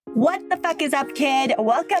What the fuck is up, kid?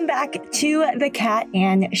 Welcome back to the Cat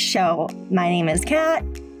and Show. My name is Cat.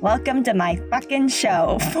 Welcome to my fucking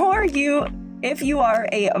show. For you, if you are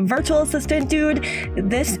a virtual assistant dude,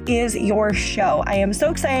 this is your show. I am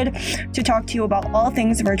so excited to talk to you about all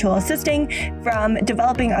things virtual assisting, from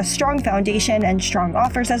developing a strong foundation and strong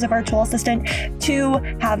offers as a virtual assistant to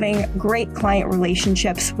having great client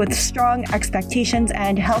relationships with strong expectations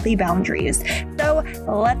and healthy boundaries. So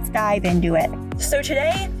let's dive into it. So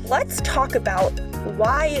today, let's talk about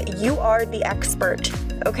why you are the expert.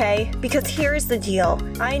 Okay, because here's the deal.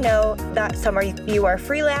 I know that some of you are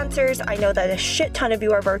freelancers. I know that a shit ton of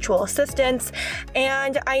you are virtual assistants.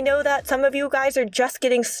 And I know that some of you guys are just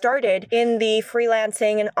getting started in the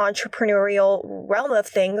freelancing and entrepreneurial realm of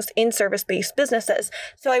things in service-based businesses.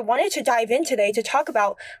 So I wanted to dive in today to talk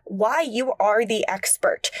about why you are the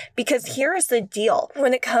expert. Because here's the deal.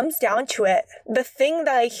 When it comes down to it, the thing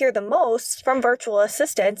that I hear the most from virtual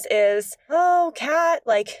assistants is, oh, Kat,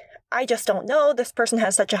 I just don't know. This person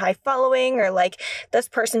has such a high following, or this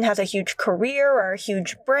person has a huge career or a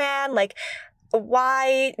huge brand.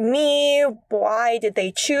 Why me? Why did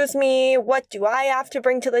they choose me? What do I have to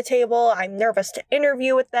bring to the table? I'm nervous to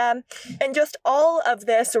interview with them. And just all of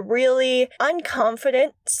this really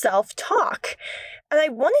unconfident self-talk. And I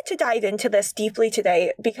wanted to dive into this deeply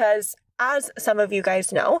today because, as some of you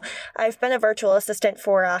guys know, I've been a virtual assistant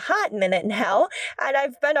for a hot minute now, and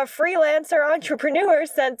I've been a freelancer entrepreneur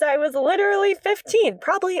since I was literally 15,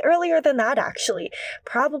 probably earlier than that actually,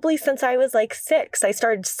 probably since I was 6. I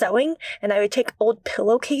started sewing, and I would take old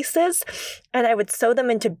pillowcases and I would sew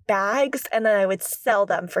them into bags, and then I would sell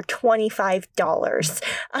them for $25.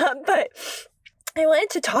 But I wanted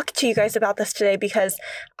to talk to you guys about this today because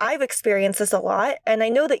I've experienced this a lot, and I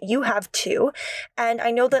know that you have too, and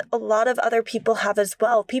I know that a lot of other people have as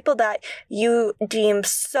well. People that you deem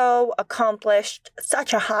so accomplished,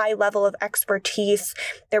 such a high level of expertise,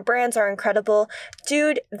 their brands are incredible.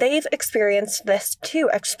 Dude, they've experienced this too,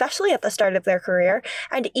 especially at the start of their career,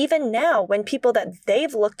 and even now when people that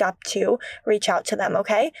they've looked up to reach out to them,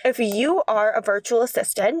 okay? If you are a virtual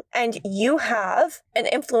assistant and you have an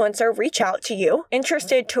influencer reach out to you,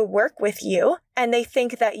 interested to work with you, and they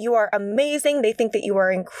think that you are amazing, they think that you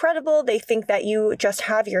are incredible, they think that you just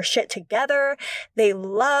have your shit together, they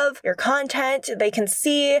love your content, they can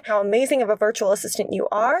see how amazing of a virtual assistant you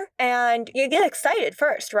are, and you get excited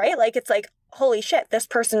first, right? Holy shit, this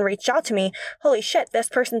person reached out to me. Holy shit, this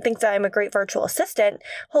person thinks that I'm a great virtual assistant.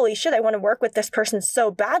 Holy shit, I want to work with this person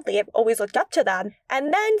so badly. I've always looked up to them.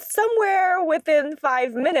 And then somewhere within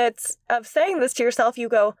 5 minutes of saying this to yourself, you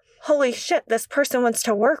go, holy shit, this person wants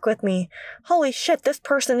to work with me. Holy shit, this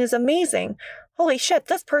person is amazing. Holy shit,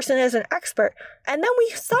 this person is an expert. And then we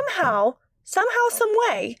somehow, some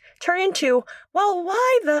way, turn into, well,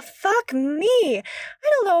 why the fuck me? I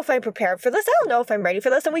don't know if I'm prepared for this. I don't know if I'm ready for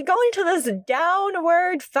this. And we go into this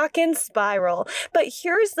downward fucking spiral. But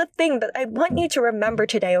here's the thing that I want you to remember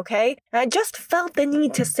today, okay? And I just felt the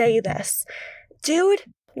need to say this. Dude,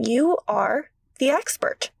 you are the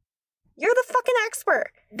expert. You're the fucking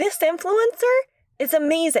expert. This influencer is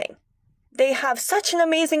amazing. They have such an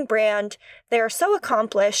amazing brand. They are so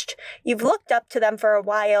accomplished. You've looked up to them for a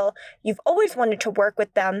while. You've always wanted to work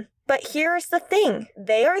with them. But here's the thing.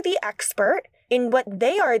 They are the expert in what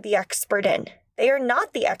they are the expert in. They are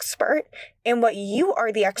not the expert in what you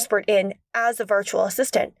are the expert in as a virtual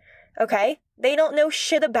assistant. Okay? They don't know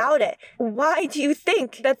shit about it. Why do you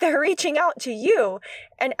think that they're reaching out to you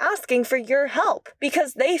and asking for your help?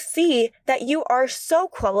 Because they see that you are so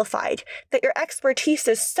qualified, that your expertise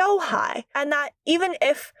is so high, and that even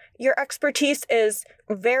if your expertise is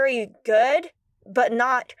very good, but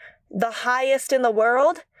not the highest in the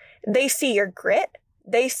world, they see your grit,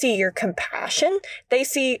 they see your compassion, they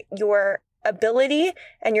see your ability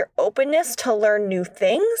and your openness to learn new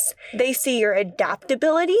things. They see your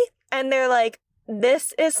adaptability. And they're like,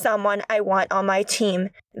 this is someone I want on my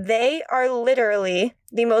team. They are literally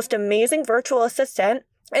the most amazing virtual assistant,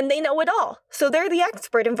 and they know it all. So they're the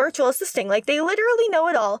expert in virtual assisting. They literally know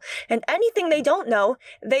it all. And anything they don't know,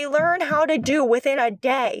 they learn how to do within a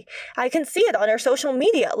day. I can see it on her social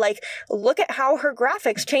media. Look at how her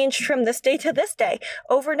graphics changed from this day to this day.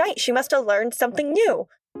 Overnight, she must have learned something new.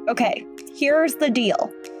 Okay, here's the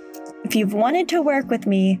deal. If you've wanted to work with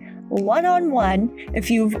me one-on-one, if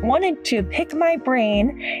you've wanted to pick my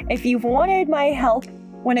brain, if you've wanted my help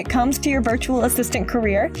when it comes to your virtual assistant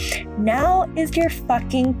career, now is your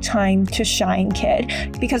fucking time to shine, kid.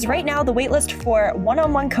 Because right now, the waitlist for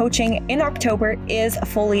one-on-one coaching in October is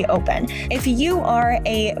fully open. If you are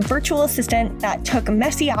a virtual assistant that took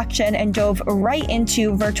messy action and dove right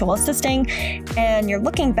into virtual assisting, and you're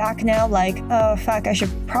looking back now like, oh, fuck, I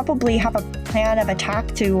should probably have a plan of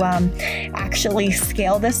attack to actually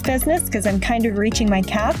scale this business because I'm kind of reaching my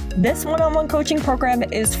cap, this one-on-one coaching program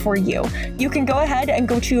is for you. You can go ahead and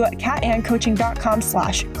go to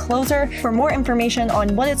catandcoaching.com/closer for more information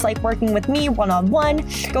on what it's like working with me one-on-one.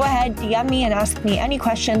 Go ahead, DM me and ask me any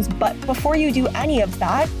questions. But before you do any of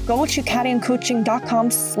that, go to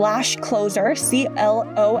catandcoaching.com/closer, CLOSER,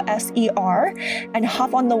 and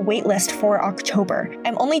hop on the waitlist for October.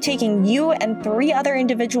 I'm only taking you and 3 other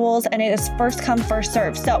individuals, and it is first come, first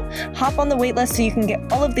serve. So hop on the waitlist so you can get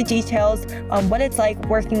all of the details on what it's like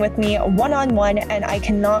working with me one-on-one, and I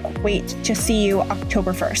cannot wait to see you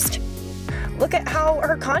October 1st. Look at how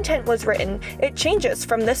her content was written. It changes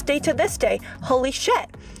from this day to this day. Holy shit.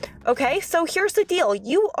 Okay, so here's the deal.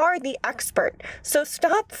 You are the expert. So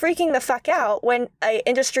stop freaking the fuck out when an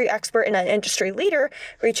industry expert and an industry leader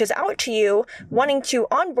reaches out to you wanting to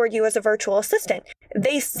onboard you as a virtual assistant.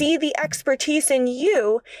 They see the expertise in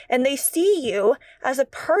you, and they see you as a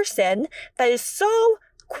person that is so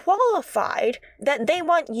qualified that they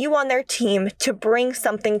want you on their team to bring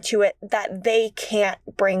something to it that they can't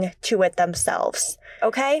bring to it themselves.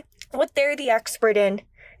 Okay? What they're the expert in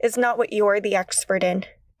is not what you're the expert in.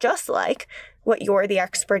 Just like what you're the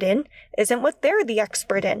expert in isn't what they're the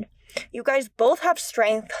expert in. You guys both have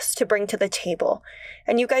strengths to bring to the table,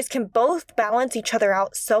 and you guys can both balance each other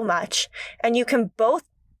out so much, and you can both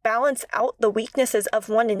balance out the weaknesses of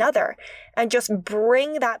one another and just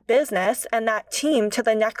bring that business and that team to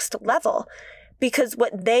the next level, because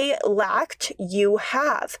what they lacked, you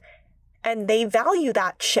have. And they value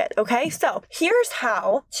that shit, okay? So here's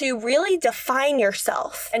how to really define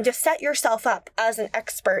yourself and to set yourself up as an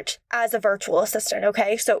expert as a virtual assistant,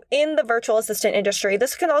 okay? So in the virtual assistant industry,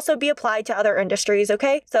 this can also be applied to other industries,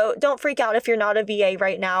 okay? So don't freak out if you're not a VA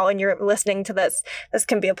right now and you're listening to this. This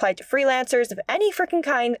can be applied to freelancers of any freaking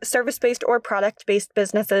kind, service-based or product-based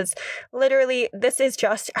businesses. Literally, this is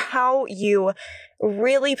just how you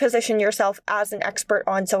really position yourself as an expert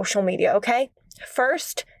on social media, okay?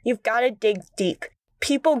 First, you've got to dig deep.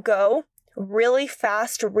 People go really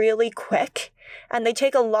fast, really quick, and they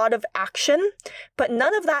take a lot of action, but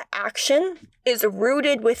none of that action is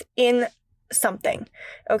rooted within something.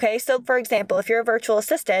 Okay, so for example, if you're a virtual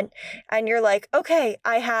assistant and you're like, okay,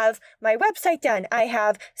 I have my website done, I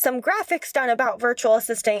have some graphics done about virtual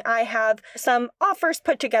assisting, I have some offers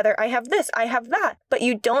put together, I have this, I have that, but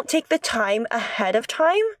you don't take the time ahead of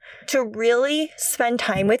time to really spend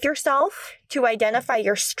time with yourself, to identify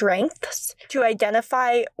your strengths, to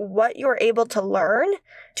identify what you're able to learn,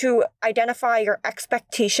 to identify your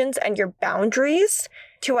expectations and your boundaries,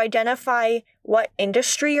 to identify what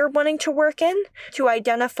industry you're wanting to work in, to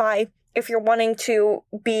identify if you're wanting to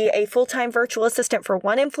be a full-time virtual assistant for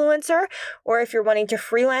one influencer, or if you're wanting to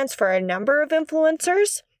freelance for a number of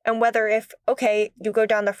influencers, and whether you go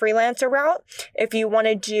down the freelancer route, if you want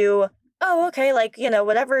to do,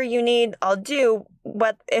 whatever you need, I'll do,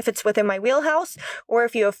 if it's within my wheelhouse, or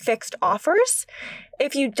if you have fixed offers.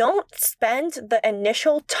 If you don't spend the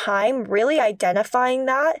initial time really identifying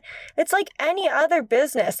that, it's like any other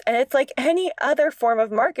business and it's like any other form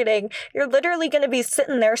of marketing. You're literally going to be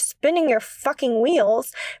sitting there spinning your fucking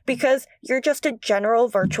wheels because you're just a general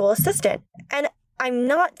virtual assistant. And I'm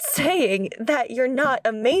not saying that you're not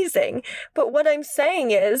amazing, but what I'm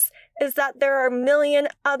saying is that there are a million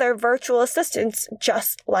other virtual assistants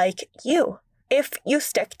just like you. If you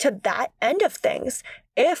stick to that end of things,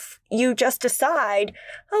 if you just decide,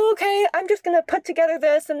 I'm just going to put together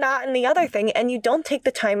this and that and the other thing, and you don't take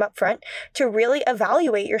the time up front to really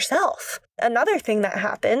evaluate yourself. Another thing that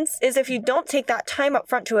happens is if you don't take that time up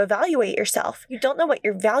front to evaluate yourself, you don't know what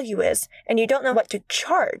your value is and you don't know what to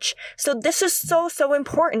charge. So this is so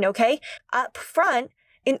important, okay? Up front,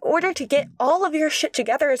 in order to get all of your shit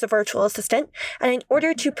together as a virtual assistant, and in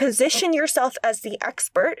order to position yourself as the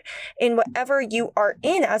expert in whatever you are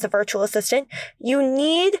in as a virtual assistant, you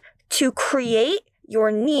need to create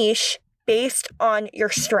your niche based on your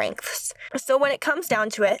strengths. So when it comes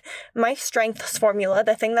down to it, my strengths formula,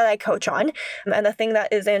 the thing that I coach on, and the thing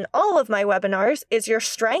that is in all of my webinars, is your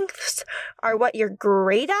strengths are what you're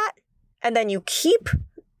great at, and then you keep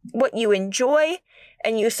what you enjoy,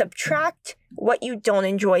 and you subtract what you don't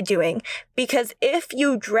enjoy doing. Because if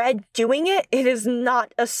you dread doing it, it is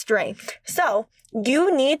not a strength. So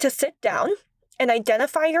you need to sit down and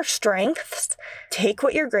identify your strengths, take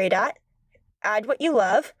what you're great at, add what you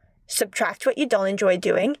love, subtract what you don't enjoy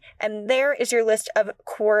doing, and there is your list of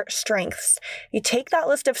core strengths. You take that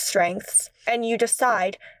list of strengths and you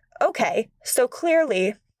decide, okay, so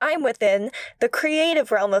clearly I'm within the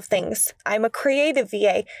creative realm of things. I'm a creative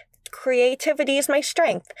VA. Creativity is my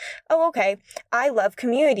strength. Oh, okay. I love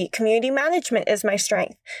community. Community management is my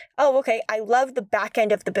strength. Oh, okay. I love the back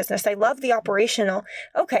end of the business. I love the operational.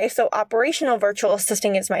 Okay, so operational virtual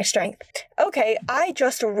assisting is my strength. Okay, I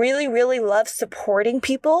just really, really love supporting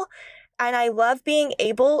people. And I love being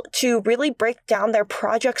able to really break down their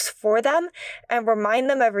projects for them and remind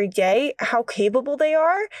them every day how capable they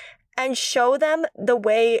are and show them the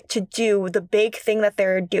way to do the big thing that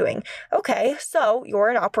they're doing. Okay, so you're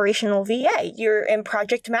an operational VA. You're in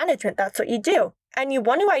project management. That's what you do. And you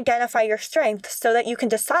want to identify your strengths so that you can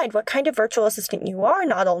decide what kind of virtual assistant you are,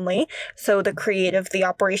 not only so the creative, the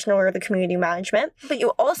operational, or the community management, but you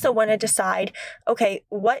also want to decide, okay,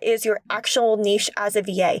 what is your actual niche as a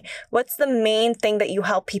VA? What's the main thing that you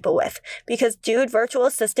help people with? Because dude, virtual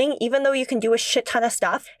assisting, even though you can do a shit ton of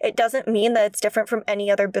stuff, it doesn't mean that it's different from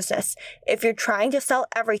any other business. If you're trying to sell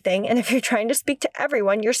everything, and if you're trying to speak to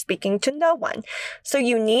everyone, you're speaking to no one. So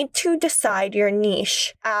you need to decide your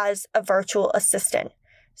niche as a virtual assistant.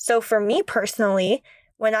 So for me personally,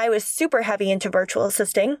 when I was super heavy into virtual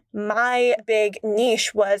assisting, my big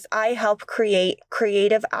niche was I help create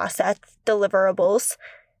creative assets, deliverables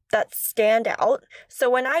that stand out. So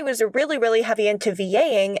when I was really, really heavy into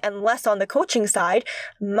VAing and less on the coaching side,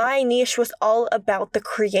 my niche was all about the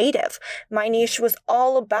creative. My niche was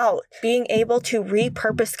all about being able to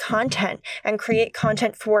repurpose content and create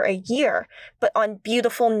content for a year, but on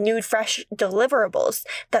beautiful, new, fresh deliverables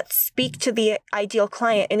that speak to the ideal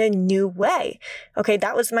client in a new way. Okay,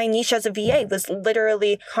 that was my niche as a VA, was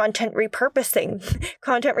literally content repurposing.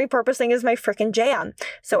 Content repurposing is my freaking jam.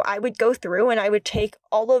 So I would go through and I would take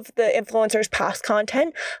all of the influencers' past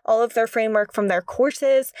content, all of their framework from their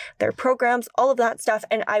courses, their programs, all of that stuff,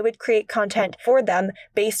 and I would create content for them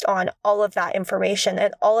based on all of that information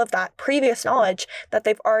and all of that previous knowledge that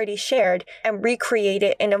they've already shared and recreate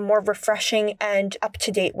it in a more refreshing and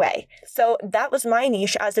up-to-date way. So that was my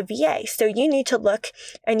niche as a VA. So you need to look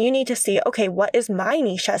and you need to see, okay, what is my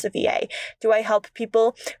niche as a VA? Do I help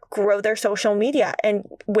people grow their social media and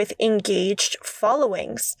with engaged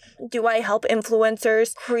followings? Do I help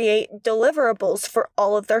influencers create deliverables for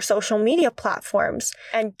all of their social media platforms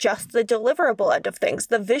and just the deliverable end of things,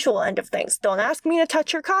 the visual end of things? Don't ask me to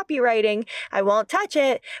touch your copywriting. I won't touch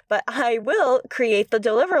it, but I will create the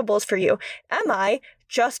deliverables for you. Am I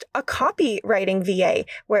just a copywriting VA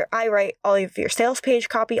where I write all of your sales page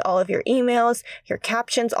copy, all of your emails, your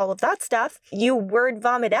captions, all of that stuff? You word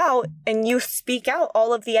vomit out and you speak out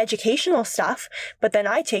all of the educational stuff, but then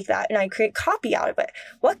I take that and I create copy out of it.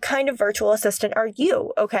 What kind of virtual assistant are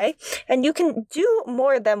you? Okay. And you can do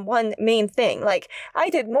more than one main thing. Like I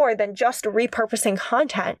did more than just repurposing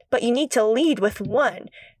content, but you need to lead with one,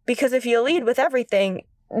 because if you lead with everything,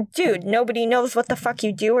 dude, nobody knows what the fuck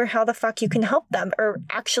you do or how the fuck you can help them or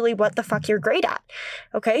actually what the fuck you're great at.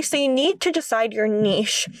 Okay, so you need to decide your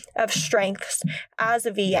niche of strengths as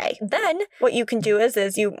a VA. Then what you can do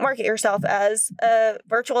is you market yourself as a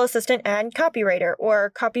virtual assistant and copywriter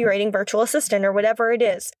or copywriting virtual assistant or whatever it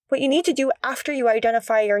is. What you need to do after you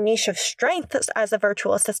identify your niche of strengths as a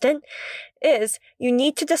virtual assistant is you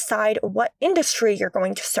need to decide what industry you're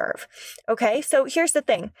going to serve. Okay, so here's the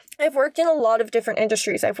thing. I've worked in a lot of different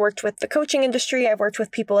industries. I've worked with the coaching industry. I've worked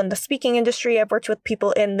with people in the speaking industry. I've worked with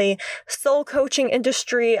people in the soul coaching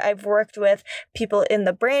industry. I've worked with people in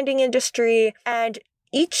the branding industry. And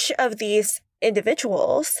each of these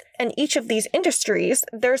individuals and each of these industries,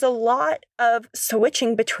 there's a lot of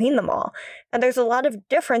switching between them all. And there's a lot of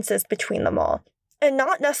differences between them all. And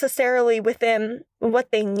not necessarily within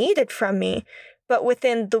what they needed from me, but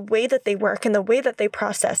within the way that they work and the way that they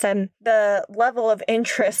process and the level of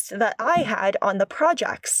interest that I had on the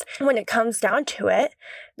projects. When it comes down to it,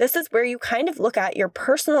 this is where you kind of look at your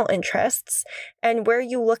personal interests and where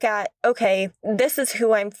you look at, okay, this is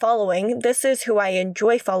who I'm following. This is who I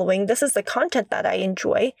enjoy following. This is the content that I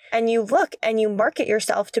enjoy. And you look and you market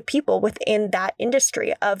yourself to people within that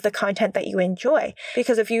industry of the content that you enjoy.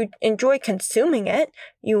 Because if you enjoy consuming it,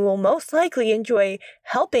 you will most likely enjoy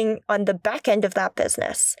helping on the back end of that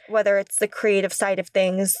business, whether it's the creative side of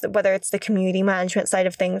things, whether it's the community management side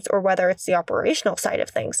of things, or whether it's the operational side of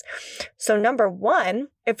things. So number one,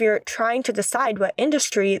 if you're trying to decide what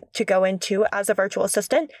industry to go into as a virtual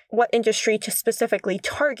assistant, what industry to specifically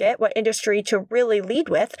target, what industry to really lead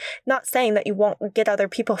with, not saying that you won't get other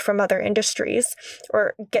people from other industries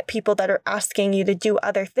or get people that are asking you to do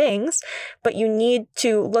other things, but you need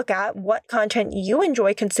to look at what content you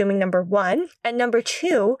enjoy consuming, number one. And number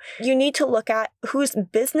two, you need to look at whose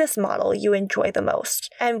business model you enjoy the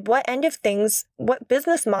most and what end of things, what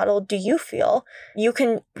business model do you feel you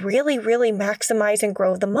can really, really maximize and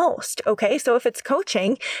grow the most. Okay. So if it's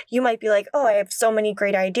coaching, you might be like, oh, I have so many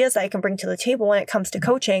great ideas that I can bring to the table when it comes to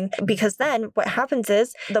coaching. Because then what happens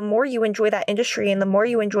is the more you enjoy that industry and the more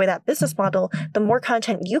you enjoy that business model, the more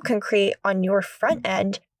content you can create on your front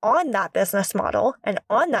end on that business model and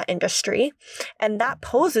on that industry. And that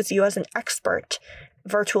poses you as an expert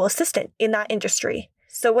virtual assistant in that industry.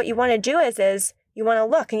 So what you want to do is you want to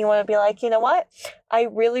look and you want to be like, you know what? I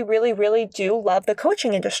really, really, really do love the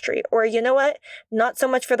coaching industry. Or you know what? Not so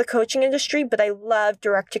much for the coaching industry, but I love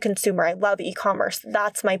direct to consumer. I love e-commerce.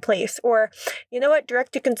 That's my place. Or you know what?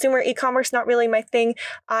 Direct to consumer e-commerce, not really my thing.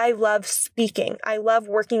 I love speaking. I love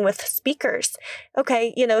working with speakers.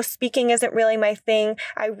 Okay. Speaking isn't really my thing.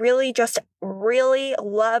 I really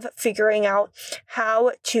love figuring out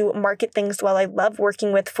how to market things well. I love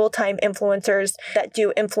working with full-time influencers that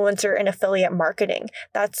do influencer and affiliate marketing.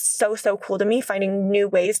 That's so cool to me, finding new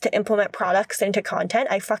ways to implement products into content.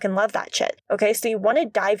 I fucking love that shit. Okay, so you want to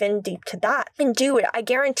dive in deep to that and do it. I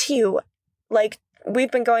guarantee you,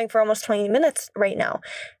 we've been going for almost 20 minutes right now,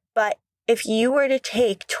 but if you were to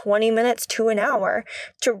take 20 minutes to an hour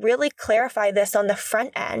to really clarify this on the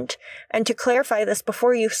front end and to clarify this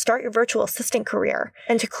before you start your virtual assistant career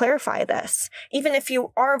and to clarify this, even if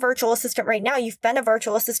you are a virtual assistant right now, you've been a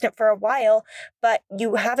virtual assistant for a while, but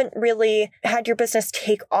you haven't really had your business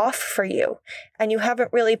take off for you and you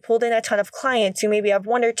haven't really pulled in a ton of clients. You maybe have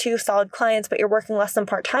one or two solid clients, but you're working less than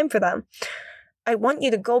part-time for them. I want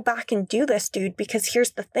you to go back and do this, dude, because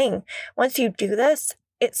here's the thing. Once you do this,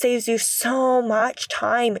 it saves you so much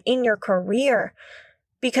time in your career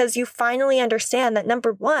because you finally understand that,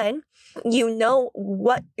 number one, you know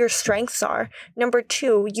what your strengths are. Number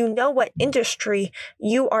two, you know what industry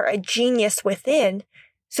you are a genius within.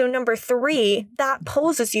 So number three, that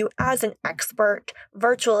poses you as an expert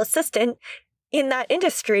virtual assistant in that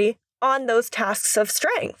industry on those tasks of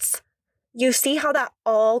strengths. You see how that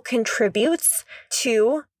all contributes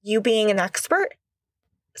to you being an expert?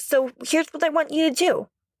 So here's what I want you to do.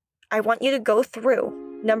 I want you to go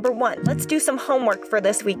through. Number one, let's do some homework for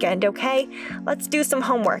this weekend, okay? Let's do some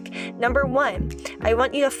homework. Number one, I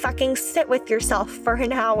want you to fucking sit with yourself for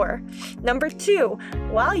an hour. Number two,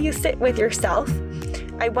 while you sit with yourself,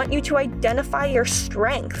 I want you to identify your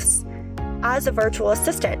strengths as a virtual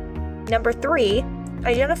assistant. Number three,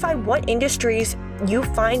 identify what industries you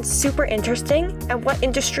find super interesting and what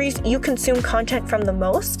industries you consume content from the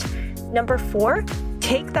most. Number four,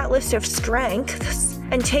 take that list of strengths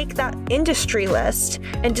and take that industry list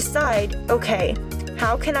and decide, okay,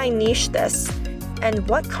 how can I niche this? And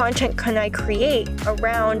what content can I create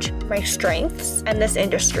around my strengths and this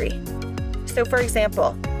industry? So for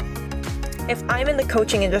example, if I'm in the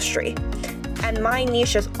coaching industry and my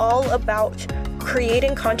niche is all about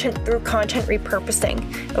creating content through content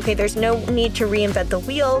repurposing, okay, there's no need to reinvent the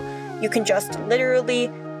wheel. You can just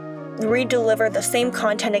literally re-deliver the same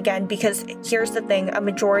content again, because here's the thing, a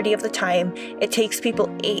majority of the time it takes people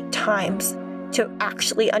 8 times to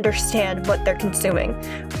actually understand what they're consuming,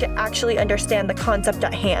 to actually understand the concept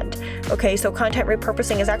at hand. Okay, so content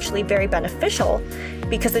repurposing is actually very beneficial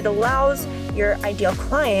because it allows your ideal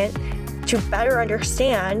client to better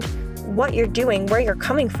understand what you're doing, where you're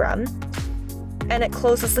coming from, and it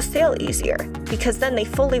closes the sale easier because then they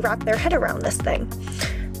fully wrap their head around this thing.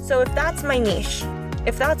 So if that's my niche,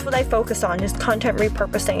 if that's what I focus on, is content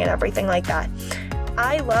repurposing and everything like that,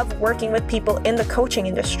 I love working with people in the coaching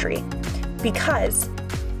industry because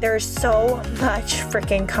there's so much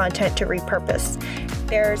freaking content to repurpose.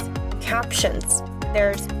 There's captions,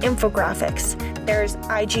 there's infographics, there's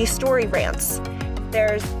IG story rants,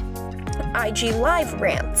 there's IG live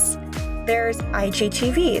rants, there's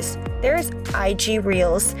IGTVs, there's IG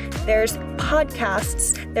reels, there's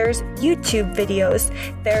podcasts, there's YouTube videos,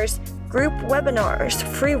 there's group webinars,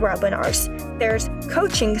 free webinars, there's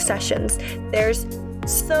coaching sessions, there's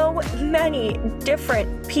so many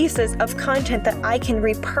different pieces of content that I can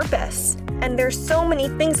repurpose. And there's so many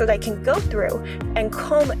things that I can go through and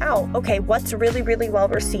comb out. Okay, what's really, really well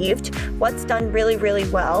received? What's done really, really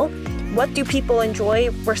well? What do people enjoy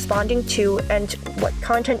responding to? And what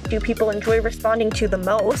content do people enjoy responding to the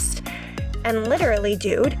most? And literally,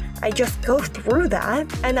 dude, I just go through that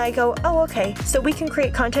and I go, oh, okay, so we can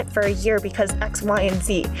create content for a year because X, Y, and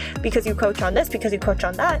Z. Because you coach on this, because you coach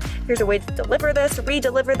on that. Here's a way to deliver this,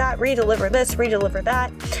 redeliver that, redeliver this, redeliver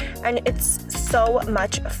that. And it's so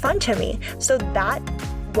much fun to me. So that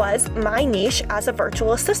was my niche as a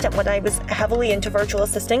virtual assistant when I was heavily into virtual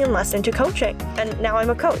assisting and less into coaching. And now I'm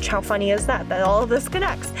a coach. How funny is that all of this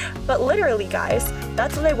connects? But literally, guys,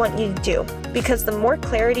 that's what I want you to do. Because the more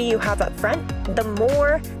clarity you have up front, the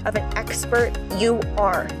more of an expert you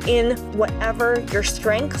are in whatever your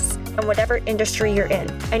strengths and whatever industry you're in.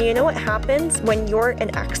 And you know what happens when you're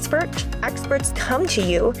an expert? Experts come to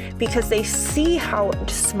you because they see how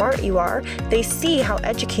smart you are. They see how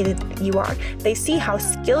educated you are. They see how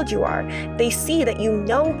skilled you are. They see that you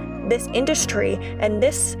know this industry and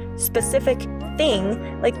this specific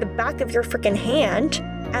thing like the back of your freaking hand.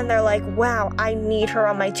 And they're like, wow, I need her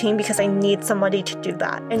on my team because I need somebody to do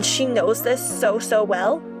that. And she knows this so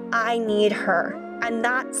well. I need her. And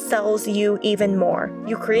that sells you even more.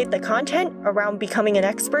 You create the content around becoming an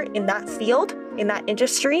expert in that field, in that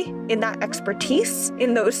industry, in that expertise,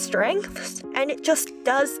 in those strengths, and it just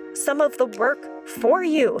does some of the work for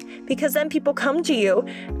you. Because then people come to you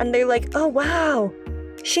and they're like, oh wow,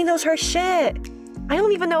 she knows her shit. I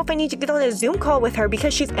don't even know if I need to get on a Zoom call with her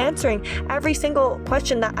because she's answering every single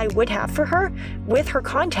question that I would have for her with her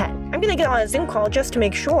content. I'm gonna get on a Zoom call just to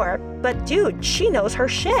make sure, but dude, she knows her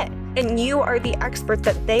shit. And you are the expert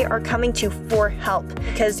that they are coming to for help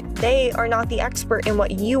because they are not the expert in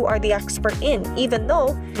what you are the expert in, even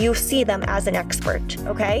though you see them as an expert,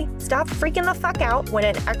 okay? Stop freaking the fuck out when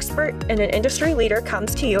an expert and an industry leader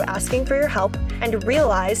comes to you asking for your help and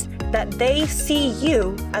realize that they see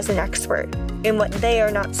you as an expert in what they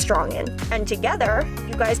are not strong in. And together,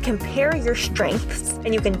 you guys can pair your strengths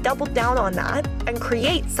and you can double down on that and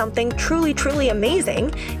create something truly, truly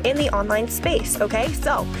amazing in the online space, okay?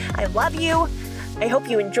 So I love you. I hope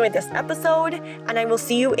you enjoyed this episode and I will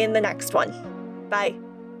see you in the next one. Bye.